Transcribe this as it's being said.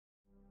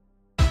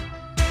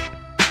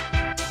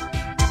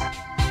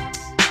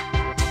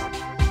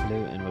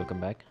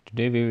back.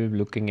 Today we will be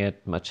looking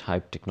at much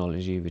hyped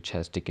technology which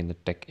has taken the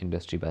tech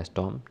industry by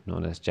storm,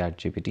 known as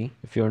ChatGPT.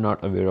 If you're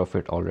not aware of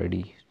it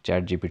already,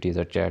 ChatGPT is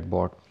a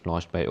chatbot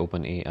launched by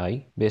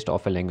OpenAI based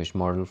off a language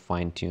model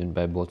fine-tuned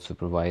by both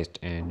supervised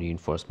and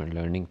reinforcement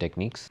learning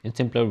techniques. In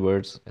simpler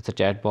words, it's a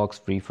chat box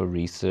free for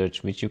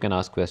research which you can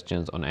ask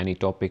questions on any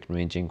topic,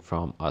 ranging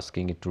from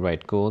asking it to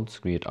write codes,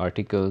 create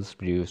articles,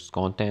 produce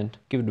content,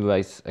 give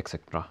advice,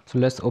 etc. So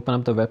let's open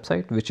up the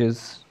website, which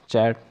is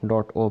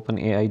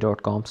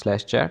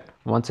chat.openai.com/chat.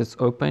 Once it's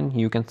open,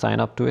 you can sign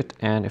up to it,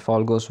 and if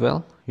all goes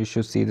well, you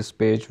should see this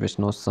page which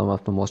knows some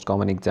of the most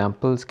common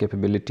examples,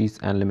 capabilities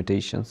and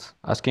limitations.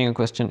 Asking a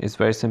question is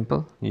very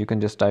simple. You can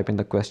just type in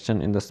the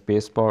question in the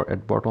spacebar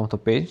at bottom of the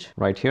page.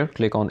 Right here,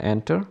 click on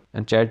enter,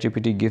 and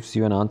ChatGPT gives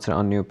you an answer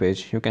on new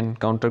page. You can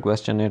counter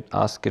question it,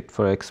 ask it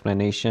for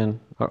explanation,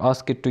 or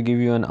ask it to give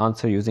you an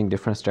answer using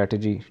different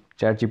strategy.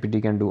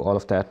 ChatGPT can do all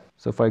of that.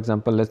 So for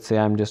example, let's say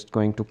I'm just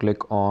going to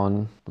click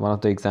on one of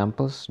the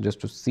examples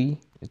just to see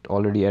it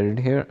already added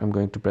here. I'm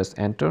going to press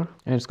enter,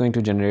 and it's going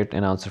to generate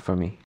an answer for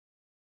me.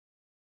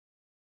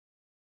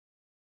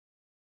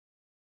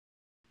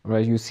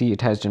 Right, you see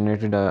it has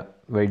generated a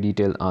very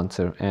detailed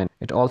answer, and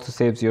it also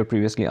saves your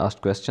previously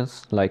asked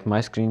questions. Like my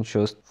screen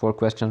shows 4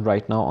 questions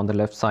right now on the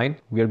left side.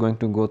 We are going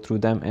to go through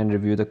them and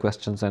review the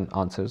questions and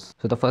answers.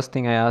 So the first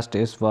thing I asked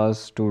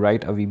was to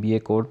write a VBA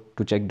code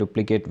to check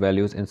duplicate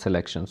values in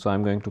selection. So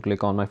I'm going to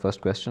click on my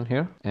first question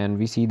here, and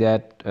we see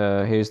that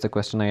here's the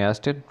question I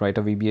asked it: write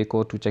a VBA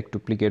code to check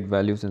duplicate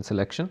values in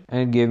selection,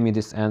 and it gave me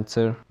this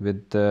answer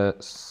with the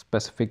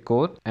specific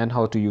code and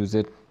how to use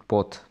it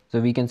both. So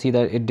we can see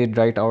that it did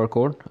write our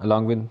code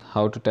along with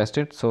how to test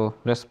it. So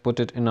let's put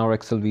it in our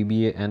Excel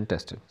VBA and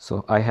test it.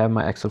 So I have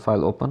my Excel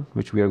file open,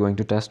 which we are going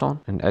to test on.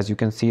 And as you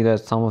can see that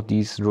some of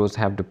these rows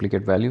have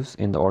duplicate values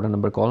in the order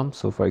number column.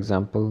 So for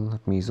example,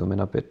 let me zoom in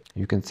a bit.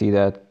 You can see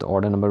that the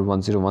order number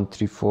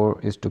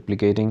 10134 is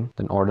duplicating.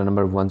 Then order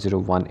number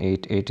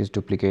 10188 is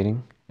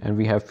duplicating. And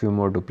we have few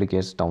more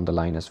duplicates down the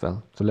line as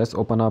well. So let's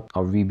open up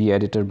our VB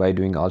editor by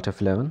doing Alt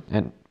F11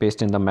 and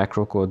paste in the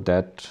macro code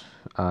that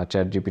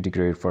ChatGPT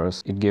created for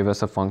us. It gave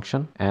us a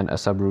function and a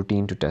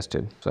subroutine to test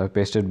it. So I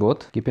pasted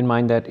both. Keep in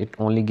mind that it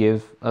only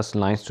gave us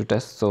lines to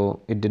test, so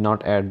it did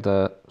not add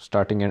the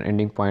starting and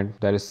ending point,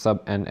 that is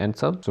sub and end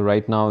sub. So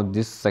right now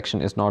this section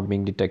is not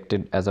being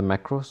detected as a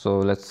macro, so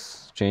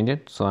let's change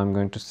it. So I'm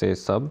going to say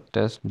sub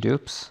test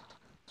dupes.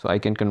 So I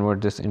can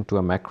convert this into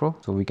a macro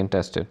so we can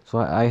test it. So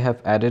I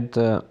have added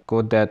the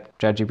code that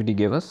ChatGPT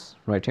gave us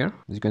right here.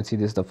 As you can see,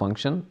 this is the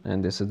function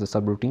and this is the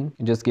subroutine.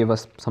 It just gave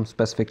us some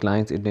specific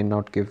lines. It did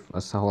not give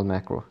us a whole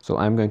macro. So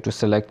I'm going to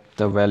select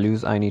the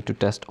values I need to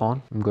test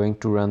on. I'm going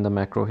to run the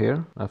macro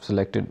here. I've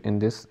selected in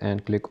this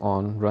and click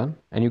on run.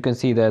 And you can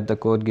see that the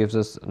code gives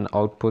us an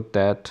output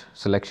that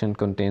selection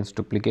contains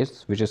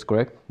duplicates, which is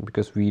correct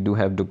because we do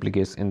have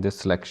duplicates in this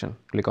selection.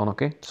 Click on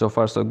OK. So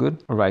far so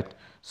good. All right.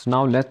 So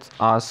now let's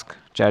ask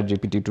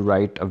ChatGPT to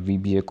write a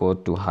VBA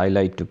code to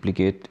highlight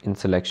duplicate in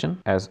selection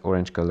as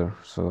orange color.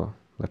 So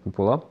let me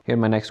pull up. Here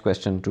my next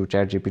question to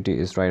ChatGPT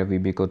is write a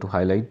VBA code to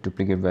highlight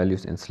duplicate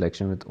values in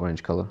selection with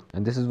orange color.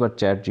 And this is what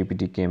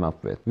ChatGPT came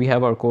up with. We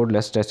have our code,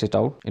 let's test it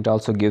out. It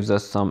also gives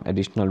us some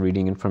additional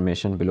reading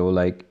information below,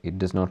 like it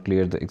does not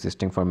clear the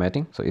existing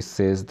formatting. So it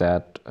says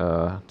that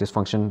this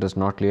function does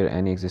not clear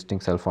any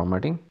existing cell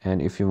formatting.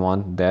 And if you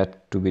want that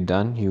to be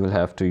done, you will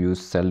have to use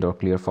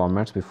cell.clear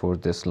formats before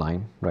this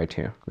line right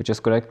here, which is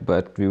correct,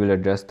 but we will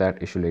address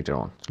that issue later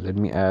on. So let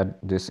me add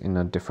this in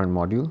a different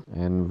module,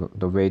 and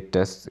the way it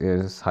tests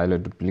is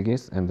highlight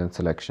duplicates and then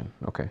selection.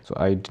 Okay, so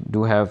I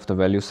do have the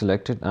value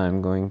selected.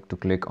 I'm going to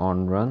click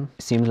on run.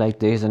 It seems like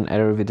there is an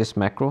error with this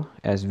macro,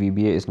 as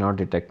VBA is not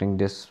detecting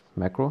this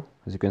macro.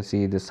 As you can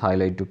see, this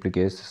highlight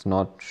duplicates is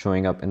not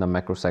showing up in the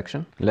macro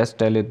section. Let's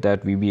tell it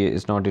that VBA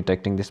is not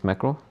detecting this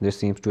macro. There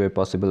seems to be a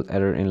possible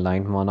error in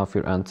line 1 of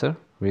your answer,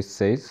 which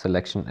says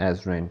selection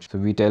as range. So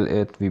we tell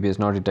it VBA is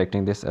not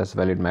detecting this as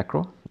valid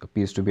macro.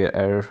 Appears to be an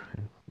error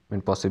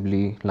in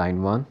possibly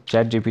line 1.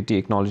 ChatGPT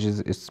acknowledges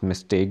its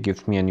mistake,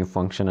 gives me a new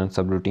function and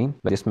subroutine,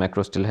 but this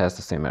macro still has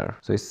the same error.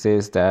 So it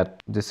says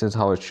that this is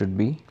how it should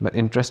be. But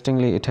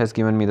interestingly, it has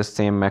given me the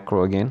same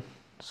macro again.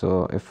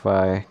 So if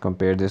I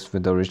compare this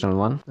with the original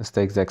one, it's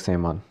the exact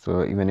same one.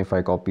 So even if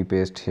I copy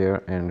paste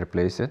here and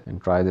replace it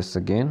and try this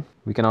again,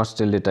 we cannot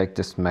still detect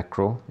this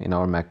macro in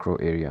our macro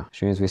area,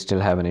 which means we still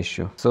have an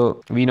issue.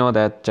 So we know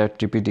that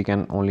ChatGPT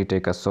can only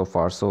take us so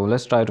far. So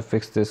let's try to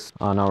fix this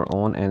on our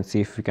own and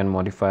see if we can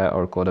modify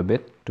our code a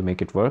bit to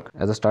make it work.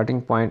 As a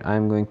starting point,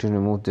 I'm going to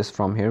remove this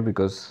from here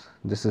because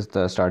this is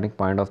the starting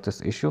point of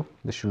this issue.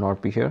 This should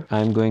not be here.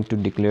 I'm going to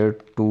declare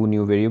 2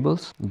 new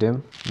variables,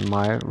 dim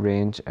my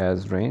range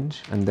as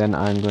range, and then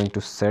I'm going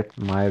to set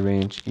my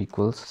range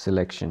equals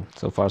selection.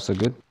 So far so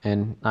good.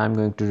 And I'm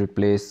going to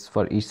replace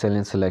for each cell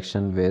in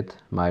selection with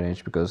my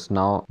range, because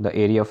now the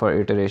area for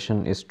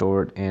iteration is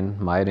stored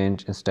in my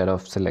range instead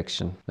of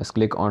selection. Let's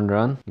click on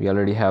run. We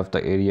already have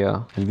the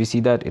area, and we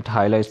see that it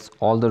highlights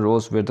all the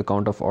rows where the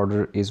count of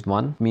order is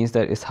 1. It means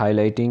that it's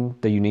highlighting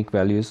the unique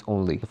values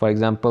only. For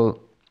example,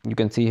 you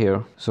can see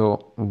here.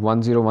 So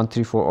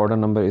 10134 order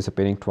number is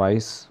appearing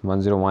twice,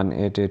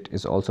 10188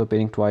 is also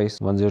appearing twice,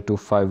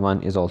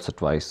 10251 is also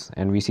twice,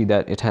 and we see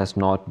that it has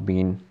not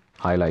been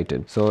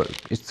highlighted. So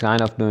it's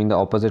kind of doing the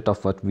opposite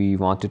of what we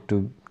wanted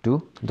to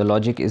do. The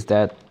logic is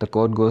that the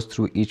code goes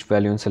through each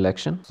value in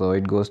selection. So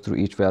it goes through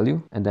each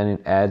value and then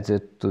it adds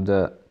it to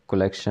the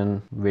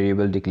collection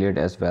variable declared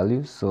as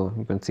values. So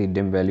you can see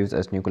dim values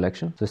as new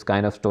collection. So it's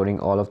kind of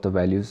storing all of the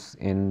values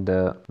in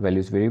the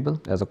values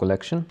variable as a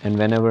collection, and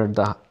whenever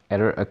the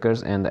error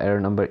occurs and the error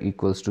number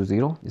equals to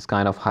 0, this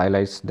kind of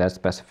highlights that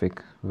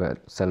specific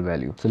cell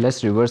value. So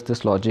let's reverse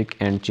this logic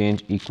and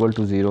change equal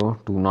to 0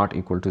 to not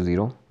equal to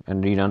 0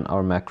 and rerun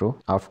our macro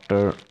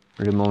after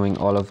removing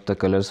all of the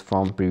colors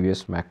from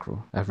previous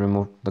macro. I've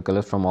removed the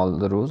colors from all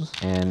the rows,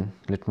 and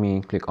let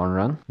me click on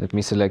run. Let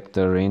me select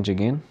the range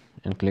again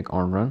and click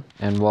on run,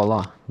 and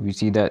voila, we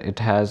see that it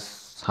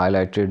has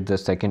highlighted the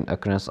second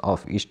occurrence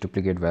of each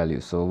duplicate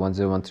value. So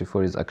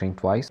 10134 is occurring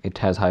twice. It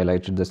has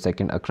highlighted the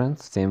second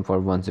occurrence. Same for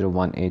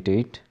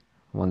 10188,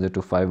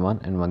 10251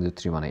 and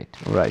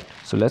 10318. Right,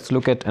 so let's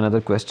look at another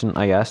question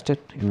I asked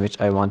it, in which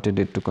I wanted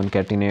it to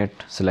concatenate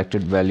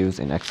selected values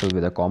in Excel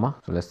with a comma.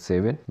 So let's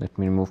save it. Let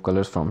me remove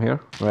colors from here.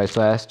 Right,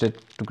 so I asked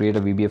it to create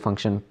a VBA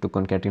function to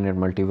concatenate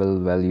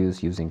multiple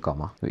values using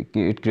comma. So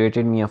it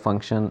created me a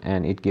function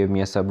and it gave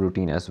me a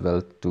subroutine as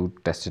well to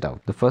test it out.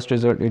 The first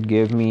result it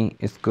gave me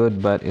is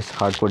good, but it's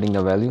hard coding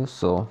the values.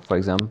 So for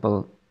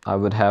example, I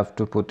would have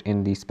to put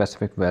in the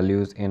specific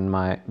values in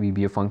my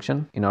VBA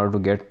function in order to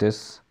get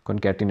this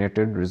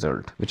concatenated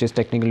result, which is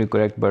technically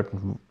correct but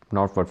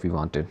not what we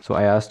wanted. So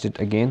I asked it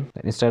again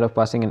that instead of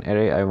passing an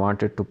array, I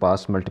wanted to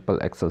pass multiple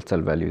Excel cell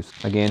values.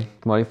 Again,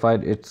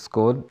 modified its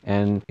code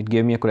and it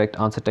gave me a correct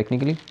answer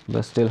technically,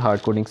 but still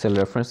hard coding cell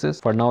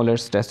references. For now,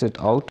 let's test it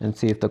out and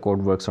see if the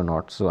code works or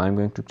not. So I'm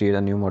going to create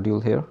a new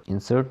module here,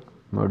 insert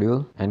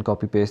module, and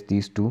copy paste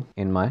these two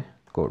in my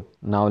code.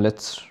 Now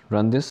let's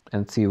run this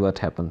and see what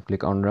happened.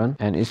 Click on run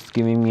and it's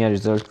giving me a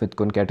result with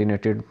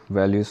concatenated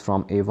values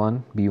from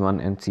A1,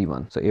 B1 and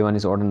C1. So A1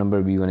 is order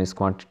number, B1 is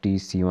quantity,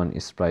 C1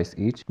 is price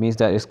each. Means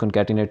that it's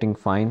concatenating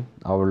fine.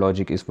 Our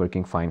logic is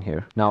working fine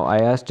here. Now I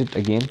asked it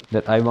again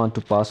that I want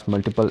to pass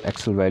multiple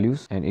Excel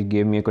values and it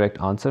gave me a correct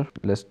answer.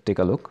 Let's take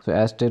a look. So I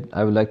asked it,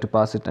 I would like to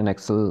pass it an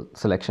Excel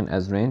selection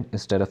as range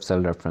instead of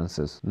cell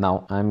references.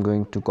 Now I'm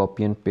going to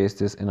copy and paste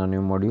this in a new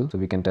module so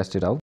we can test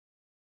it out.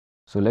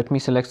 So let me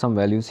select some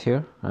values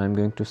here. I'm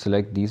going to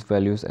select these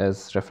values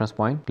as reference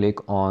point. Click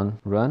on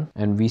run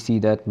and we see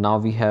that now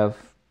we have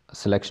a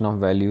selection of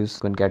values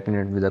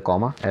concatenated with a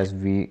comma as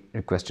we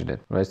requested it.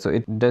 Right, so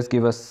it does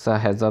give us a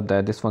heads up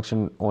that this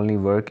function only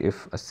works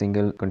if a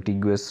single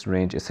contiguous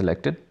range is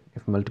selected.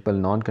 If multiple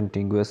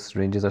non-contiguous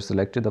ranges are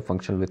selected, the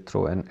function will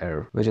throw an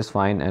error, which is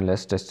fine, and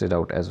let's test it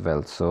out as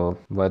well. So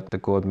what the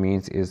code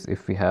means is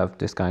if we have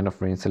this kind of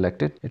range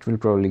selected, it will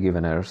probably give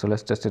an error. So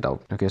let's test it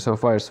out. Okay, so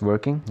far it's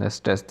working. Let's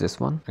test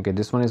this one. Okay,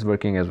 this one is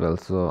working as well.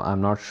 So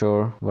I'm not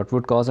sure what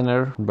would cause an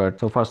error, but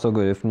so far so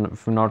good. If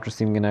we're not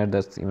receiving an error,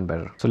 that's even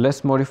better. So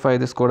let's modify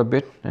this code a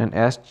bit and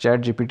ask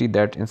ChatGPT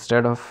that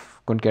instead of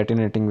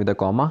concatenating with a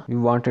comma, we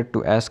wanted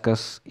to ask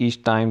us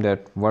each time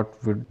that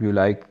what would you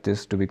like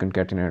this to be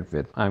concatenated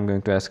with. I'm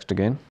going to ask it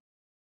again.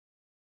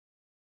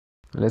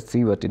 Let's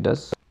see what it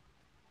does.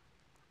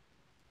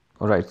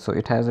 Alright, so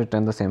it has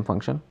returned the same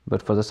function,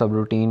 but for the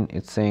subroutine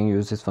it's saying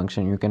use this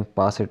function. You can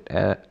pass it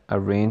a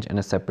range and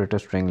a separator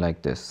string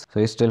like this.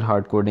 So it's still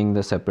hard coding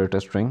the separator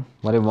string.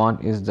 What I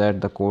want is that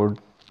the code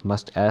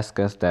must ask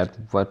us that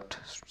what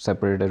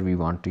separator we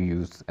want to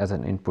use as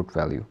an input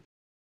value.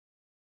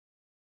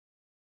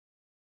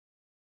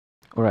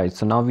 Alright,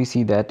 so now we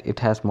see that it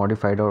has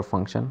modified our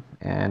function,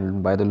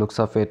 and by the looks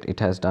of it, it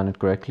has done it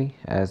correctly,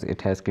 as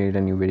it has created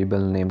a new variable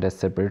named as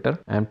separator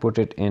and put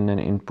it in an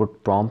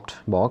input prompt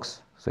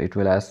box. So it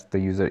will ask the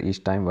user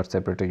each time what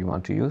separator you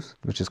want to use,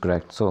 which is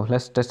correct. So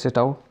let's test it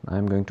out.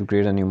 I'm going to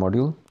create a new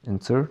module,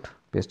 insert,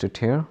 paste it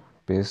here,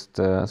 paste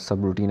the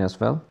subroutine as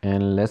well,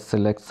 and let's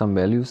select some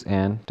values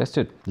and test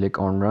it. Click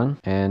on run,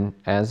 and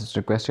as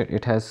requested,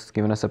 it has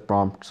given us a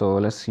prompt. So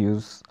let's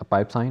use a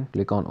pipe sign.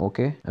 Click on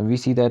OK, and we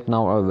see that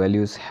now our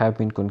values have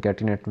been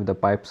concatenated with a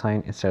pipe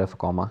sign instead of a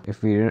comma.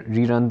 If we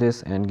rerun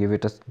this and give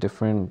it a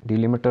different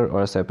delimiter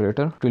or a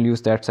separator, it will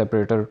use that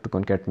separator to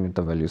concatenate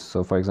the values.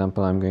 So for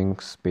example, I'm going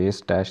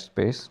space dash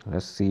space.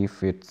 Let's see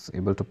if it's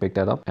able to pick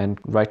that up, and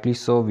rightly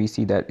so, we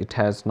see that it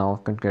has now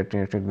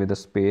concatenated with a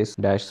space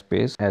dash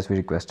space as we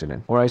requested it.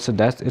 Alright, so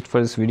that's it for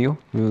this video.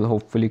 We will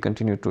hopefully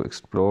continue to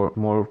explore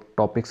more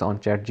topics on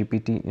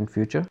ChatGPT in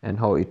future and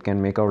how it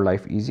can make our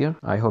life easier.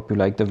 I hope you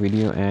like the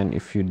video, and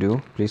if you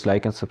do, please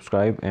like and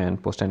subscribe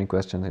and post any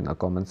questions in the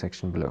comment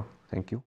section below. Thank you.